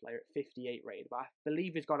the worst player at 58 rated, but I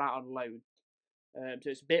believe he's gone out on loan. So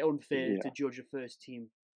it's a bit unfair to judge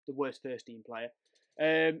the worst first team player.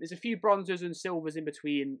 There's a few bronzes and silvers in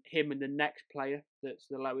between him and the next player that's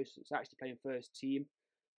the lowest. It's actually playing first team.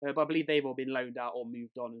 But I believe they've all been loaned out or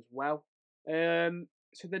moved on as well.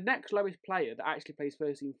 So the next lowest player that actually plays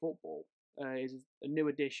first team football is a new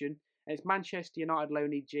addition. And it's Manchester United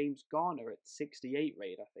loanee James Garner at 68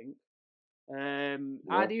 rated, I think.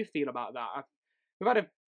 How do you feel about that? We've had a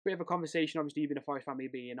bit of a conversation, obviously, you've been a Forest fan, me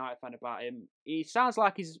being a United fan, about him. He sounds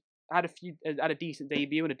like he's had a decent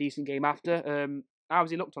debut and a decent game after. How has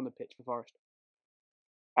he looked on the pitch for Forest?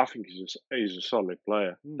 I think he's a solid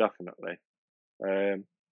player, definitely.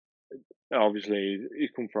 Obviously, he's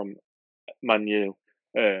come from Man U,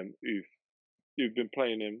 who've been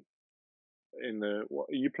playing him in the what?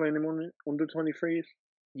 Are you playing him on under 23s?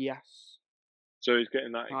 Yes. So he's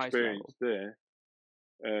getting that experience there.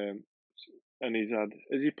 And has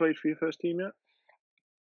he played for your first team yet?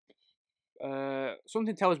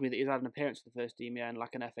 Something tells me that he's had an appearance for the first team, in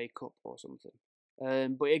like an FA Cup or something.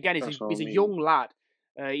 But again, he's a young lad.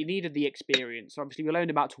 He needed the experience. Obviously, we loaned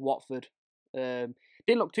him out to Watford. Didn't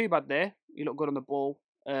look too bad there. He looked good on the ball.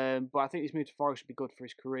 But I think this move to Forest would be good for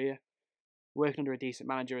his career. Working under a decent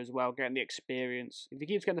manager as well, getting the experience. If he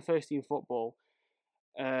keeps getting the first team football,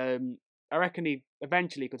 I reckon he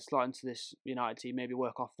eventually could slot into this United team. Maybe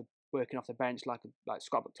working off the bench like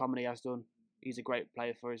Scott McTominay has done. He's a great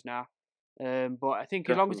player for us now. But I think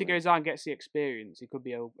as long as he goes out and gets the experience, he could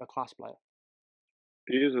be a class player.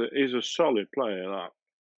 He's a solid player.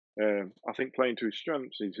 That I think playing to his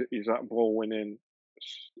strengths, he's that ball winning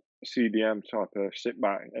CDM type of sit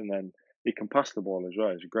back, and then he can pass the ball as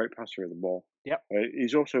well. He's a great passer of the ball. Yep.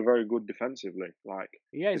 He's also very good defensively.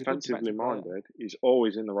 He's defensively minded. He's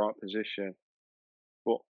always in the right position.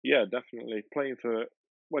 But yeah, definitely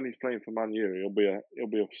when he's playing for Man U, he'll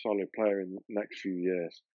be a solid player in the next few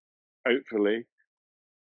years. Hopefully,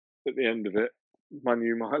 at the end of it, Man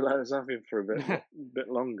U might let us have him for a bit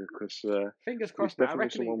longer because fingers crossed. I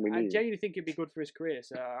genuinely think it'd be good for his career.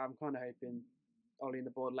 So I'm kind of hoping Ollie and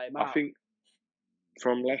the board let him out. I think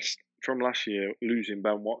from last year losing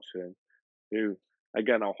Ben Watson, who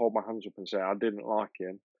again I'll hold my hands up and say I didn't like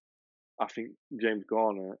him. I think James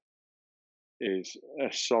Garner is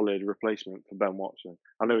a solid replacement for Ben Watson.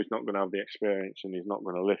 I know he's not going to have the experience and he's not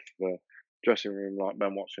going to lift the dressing room like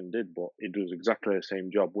Ben Watson did, but he does exactly the same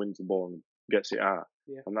job, wins the ball and gets it out,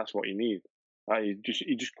 and that's what you need. He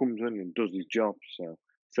just comes in and does his job. So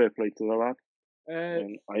fair play to the lad,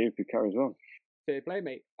 and I hope he carries on. Fair play,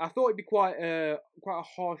 mate. I thought it'd be quite a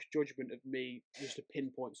harsh judgment of me just to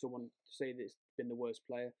pinpoint someone to say that's been the worst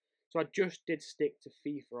player. So I just did stick to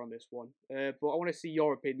FIFA on this one, but I want to see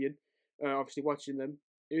your opinion. Obviously, watching them,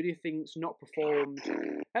 who do you think's not performed?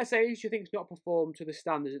 Let's say who do you think's not performed to the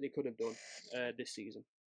standards that they could have done this season?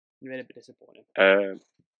 You've been a bit disappointing.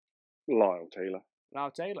 Lyle Taylor.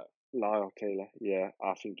 Yeah,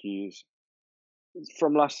 I think he's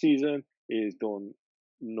from last season. He's done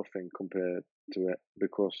nothing compared to it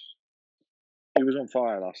because he was on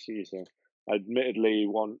fire last season. Admittedly,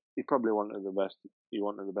 he probably wanted the best. He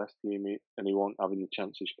wanted the best team, and he wasn't having the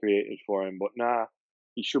chances created for him. But now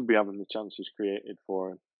he should be having the chances created for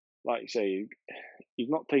him. Like you say, he's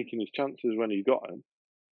not taking his chances when he's got them.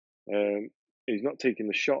 He's not taking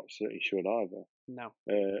the shots that he should either. No.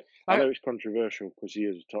 I know it's controversial because he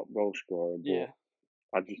is a top goal scorer, but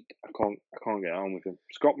I can't get on with him.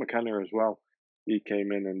 Scott McKenna as well. He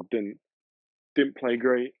came in and didn't play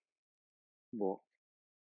great, but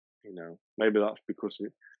maybe that's because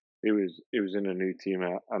he was in a new team.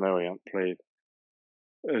 I know he hasn't played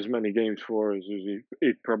as many games for us as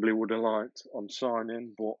he probably would have liked on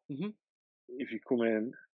signing, but if you come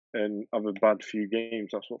in and have a bad few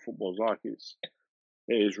games, that's what football's like. It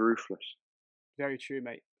is ruthless. Very true,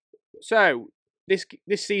 mate. So this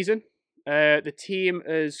season, the team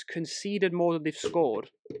has conceded more than they've scored.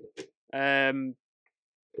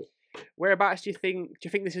 Whereabouts do you think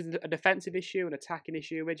this is a defensive issue, an attacking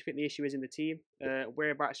issue? Where do you think the issue is in the team?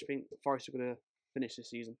 Whereabouts do you think Forest are going to finish this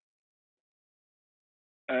season?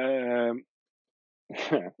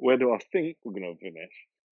 Where do I think we're going to finish?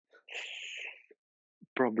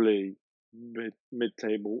 Probably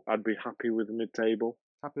mid-table. I'd be happy with the mid-table.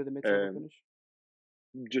 Happy with the mid-table finish?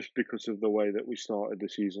 Just because of the way that we started the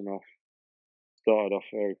season off. Started off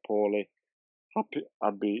very poorly.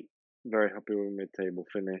 I'd be very happy with a mid-table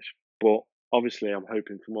finish. But obviously I'm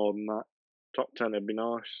hoping for more than that. Top 10 would be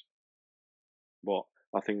nice. But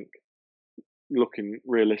I think looking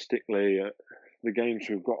realistically at the games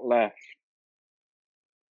we've got left,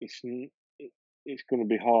 it's going to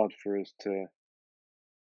be hard for us to.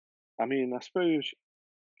 I mean, I suppose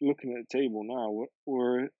looking at the table now,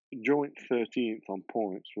 we're joint 13th on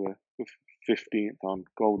points. We're 15th on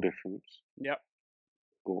goal difference. Yep.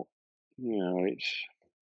 But it's.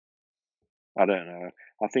 I don't know.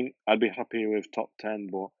 I think I'd be happy with top 10,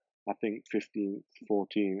 but I think 15th,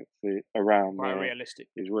 14th, around quite there realistic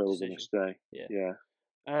is where we're going to stay. Yeah.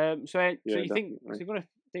 So you think we're going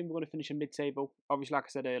to finish in mid-table? Obviously, like I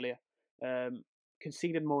said earlier,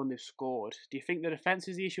 conceded more than they've scored. Do you think the defence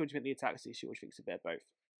is the issue, or do you think the attack is the issue, or do you think it's a bit of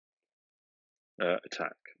both?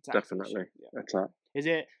 Attack, definitely. Yeah. Attack. Is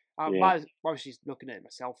it? Obviously, looking at it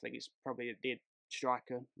myself, I think it's probably the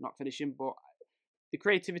striker not finishing, but the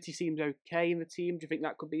creativity seems okay in the team. Do you think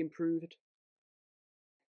that could be improved?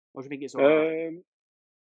 Or do you think it's all right?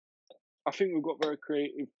 I think we've got very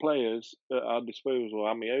creative players at our disposal.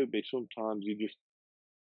 Amiobi, sometimes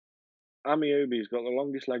Amiobi's got the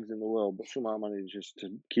longest legs in the world, but somehow manages to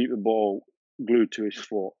keep the ball glued to his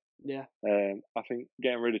foot. Yeah. I think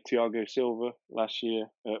getting rid of Thiago Silva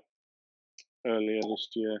earlier this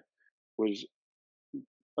year, was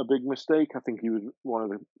a big mistake. I think he was one of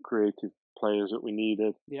the creative players that we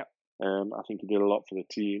needed. Yeah. I think he did a lot for the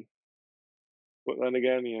team. But then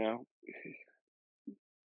again,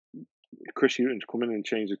 Chris Hughton's come in and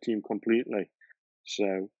changed the team completely.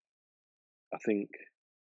 So I think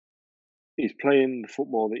he's playing the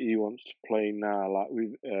football that he wants to play now. Like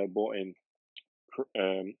we've bought in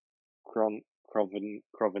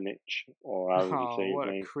Krovinic, or however you say his what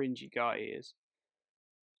name. A cringy guy he is.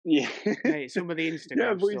 Yeah, mate. Some of the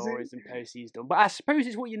Instagram stories and posts he's done, but I suppose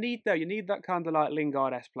it's what you need, though. You need that kind of like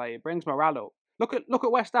Lingard-esque player. It brings morale up. Look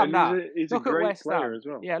at West Ham now. He's look a great player as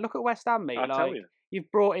well. Yeah, look at West Ham, mate. I tell you, you've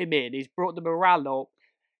brought him in. He's brought the morale up.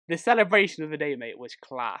 The celebration of the day, mate, was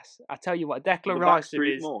class. I tell you what, Declan Rice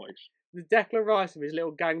the Declan Rice of his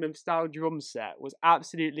little Gangnam Style drum set was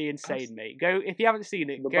absolutely insane, mate. Go if you haven't seen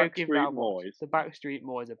it, go give that a watch. The Backstreet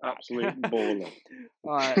Boys are back. Absolute baller.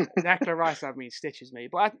 Declan Rice had me in stitches, mate.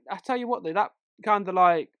 But I tell you what, though, that kind of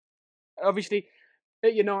like obviously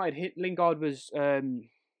at United, Lingard was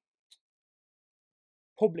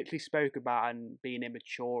publicly spoke about and being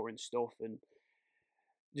immature and stuff, and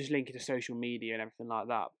just linking to social media and everything like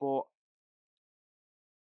that. But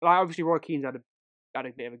like obviously, Roy Keane's had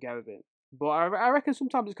a bit of a go of it. But I reckon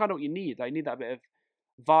sometimes it's kind of what you need. Like, you need that bit of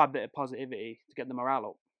vibe, bit of positivity to get the morale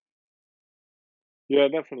up. Yeah,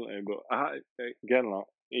 definitely. But again, like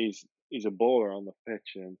he's a baller on the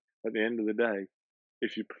pitch, and at the end of the day,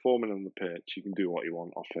 if you're performing on the pitch, you can do what you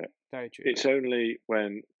want off it. Very true. It's only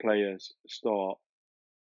when players start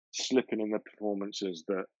slipping in their performances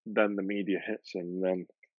that then the media hits, and then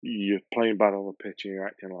you're playing bad on the pitch and you're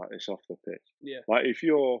acting like this off the pitch. Yeah. Like if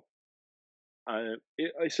you're,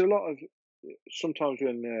 it's a lot of sometimes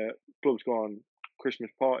when clubs go on Christmas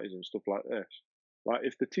parties and stuff like this. Like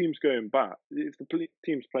if the team's going bad, if the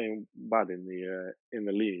team's playing bad in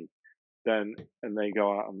the league, then and they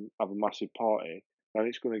go out and have a massive party, then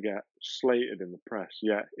it's going to get slated in the press.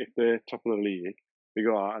 Yeah, if they're top of the league, they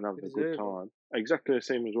go out and have a good time. Exactly the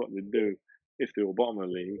same as what they do if they were bottom of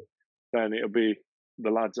the league. Then it'll be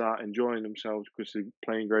the lads out enjoying themselves because they're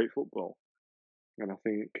playing great football. And I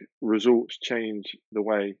think results change the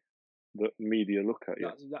way that media look at you.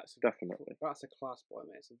 That's definitely. That's a class point,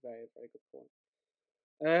 mate. It's a very, very good point.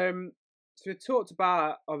 So we talked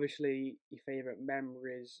about obviously your favourite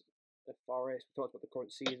memories of Forest. We talked about the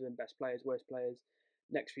current season, best players, worst players,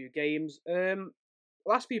 next few games.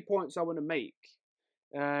 Last few points I want to make.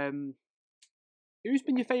 Who's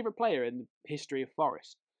been your favourite player in the history of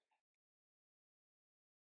Forest?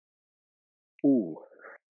 Ooh.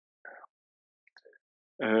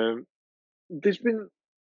 There's been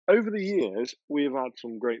over the years we've had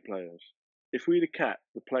some great players. if we'd have kept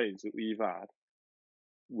the players that we've had,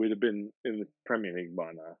 we'd have been in the Premier League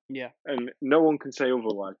by now. Yeah. And no one can say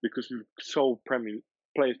otherwise because we've sold players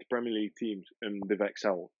to Premier League teams and they've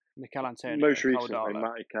excelled. Mikel Antonio, Most recently, Caldara.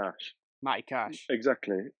 Matty Cash. Cash.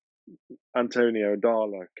 Exactly. Antonio,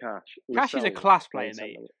 Darla, Cash. Cash is a class player,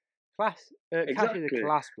 mate. Cash is a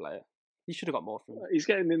class player. He should have got more from him. He's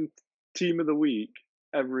getting in Team of the Week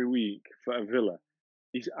every week for Villa.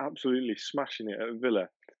 He's absolutely smashing it at Villa.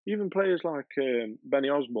 Even players like Benny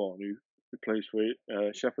Osborne, who plays for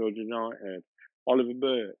Sheffield United, Oliver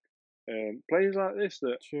Burke, players like this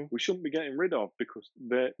that we shouldn't be getting rid of because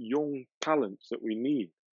they're young talents that we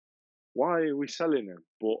need. Why are we selling them?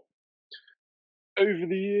 But over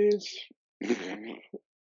the years,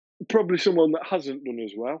 probably someone that hasn't done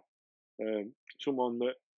as well, someone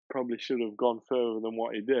that probably should have gone further than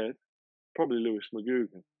what he did, probably Rhys Maddock.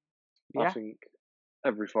 Yeah. I think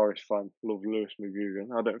every Forest fan loved Rhys Maddock.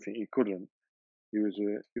 I don't think he couldn't. He was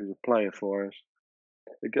a player for us.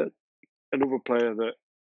 Again, another player that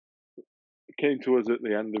came to us at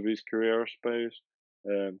the end of his career, I suppose.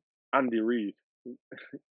 Andy Reid.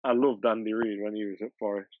 I loved Andy Reid when he was at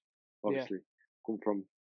Forest. Obviously, come from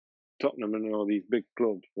Tottenham and all these big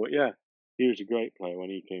clubs. But yeah, he was a great player when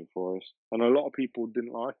he came for us. And a lot of people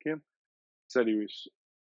didn't like him. Said he was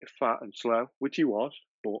fat and slow, which he was,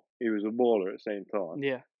 but he was a baller at the same time.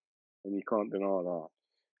 Yeah. And you can't deny that.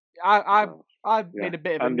 I made a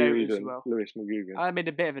bit of a note as well. Rhys Maddock. I made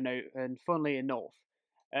a bit of a note, and funnily enough,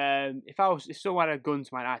 if someone had a gun to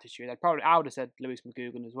my attitude, I would have said Rhys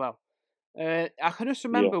Maddock as well. I can just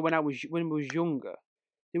remember when we was younger,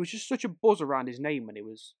 there was just such a buzz around his name when he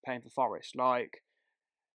was playing for Forest. Like,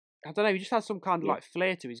 I don't know, he just had some kind of like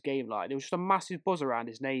flair to his game. Like, there was just a massive buzz around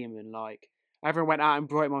his name, and like everyone went out and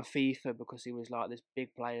brought him on FIFA because he was like this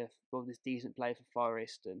big player, this decent player for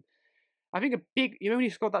Forest. And I think when he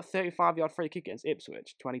scored that 35-yard free kick against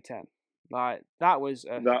Ipswich, 2010. Like that's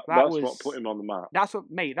what put him on the map. That's what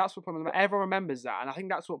put him on the map. Everyone remembers that, and I think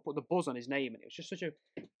that's what put the buzz on his name. And it was just such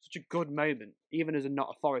a good moment, even as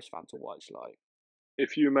not a Forest fan to watch. Like,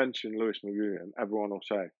 if you mention Rhys Maddock, everyone will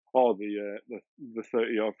say, "Oh, the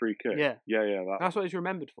 30-yard free kick." Yeah. That's what he's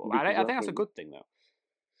remembered for. I think that's a good thing, though.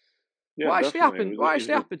 Yeah, what actually happened? What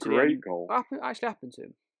actually happened to him? Great goal. What actually happened to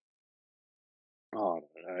him? Oh, I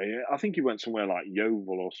don't know. I think he went somewhere like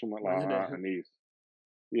Yeovil or something like that, and he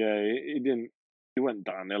didn't. He went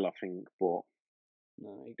downhill, I think, but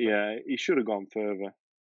he should have gone further.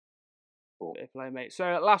 Fair play, mate.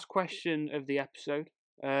 So, last question of the episode.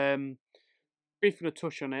 Briefly to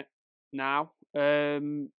touch on it now.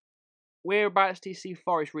 Whereabouts do you see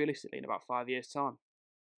Forest realistically in about 5 years' time?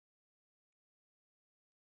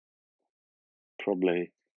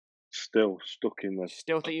 Probably still stuck in the.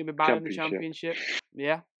 Still think you'll be back in the Championship?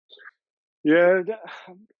 Yeah. Yeah,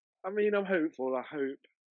 I mean, I'm hopeful. I hope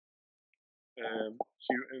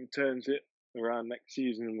Shooting turns it around next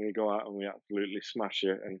season and we go out and we absolutely smash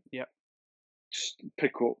it and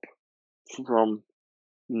pick up from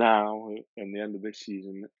now and the end of this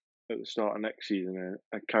season at the start of next season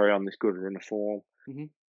and carry on this good run of form. Mm-hmm.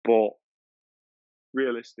 But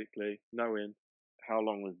realistically, knowing how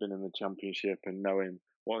long we've been in the Championship and knowing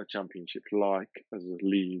what the Championship's like as a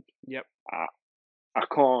league, I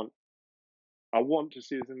can't. I want to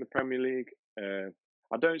see us in the Premier League.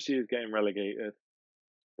 I don't see us getting relegated,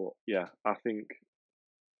 but yeah, I think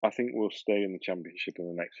we'll stay in the Championship in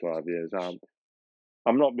the next 5 years.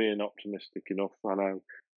 I'm not being optimistic enough. I know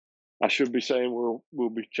I should be saying we'll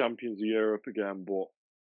be champions of Europe again, but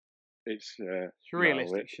it's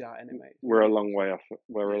realistic shot, isn't it, mate? We're a long way off.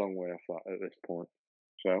 We're a long way off that at this point.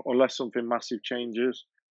 So unless something massive changes,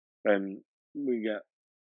 then we get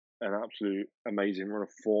an absolute amazing run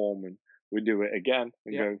of form and we do it again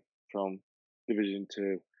and go from Division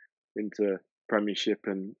 2 into Premiership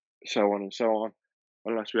and so on and so on.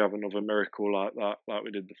 Unless we have another miracle like that, like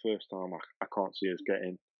we did the first time, I can't see us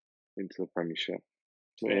getting into the Premiership.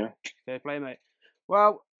 Fair play, mate.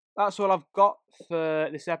 Well, that's all I've got for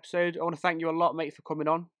this episode. I want to thank you a lot, mate, for coming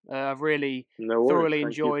on. I've really thoroughly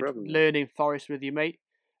enjoyed learning Forest with you, mate.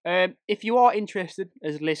 If you are interested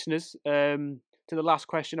as listeners to the last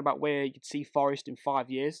question about where you'd see Forest in 5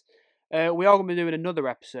 years, we are going to be doing another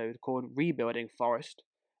episode called Rebuilding Forest,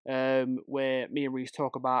 where me and Rhys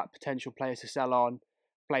talk about potential players to sell on,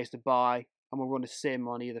 players to buy, and we'll run a sim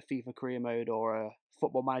on either FIFA career mode or a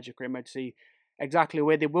Football Manager career mode to see exactly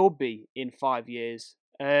where they will be in 5 years.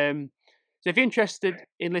 So if you're interested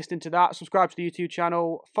in listening to that, subscribe to the YouTube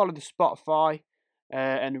channel, follow the Spotify,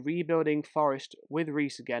 and Rebuilding Forest with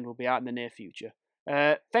Rhys again will be out in the near future.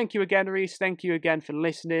 Thank you again, Rhys. Thank you again for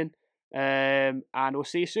listening, and we'll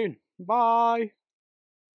see you soon. Bye.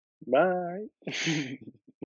 Bye.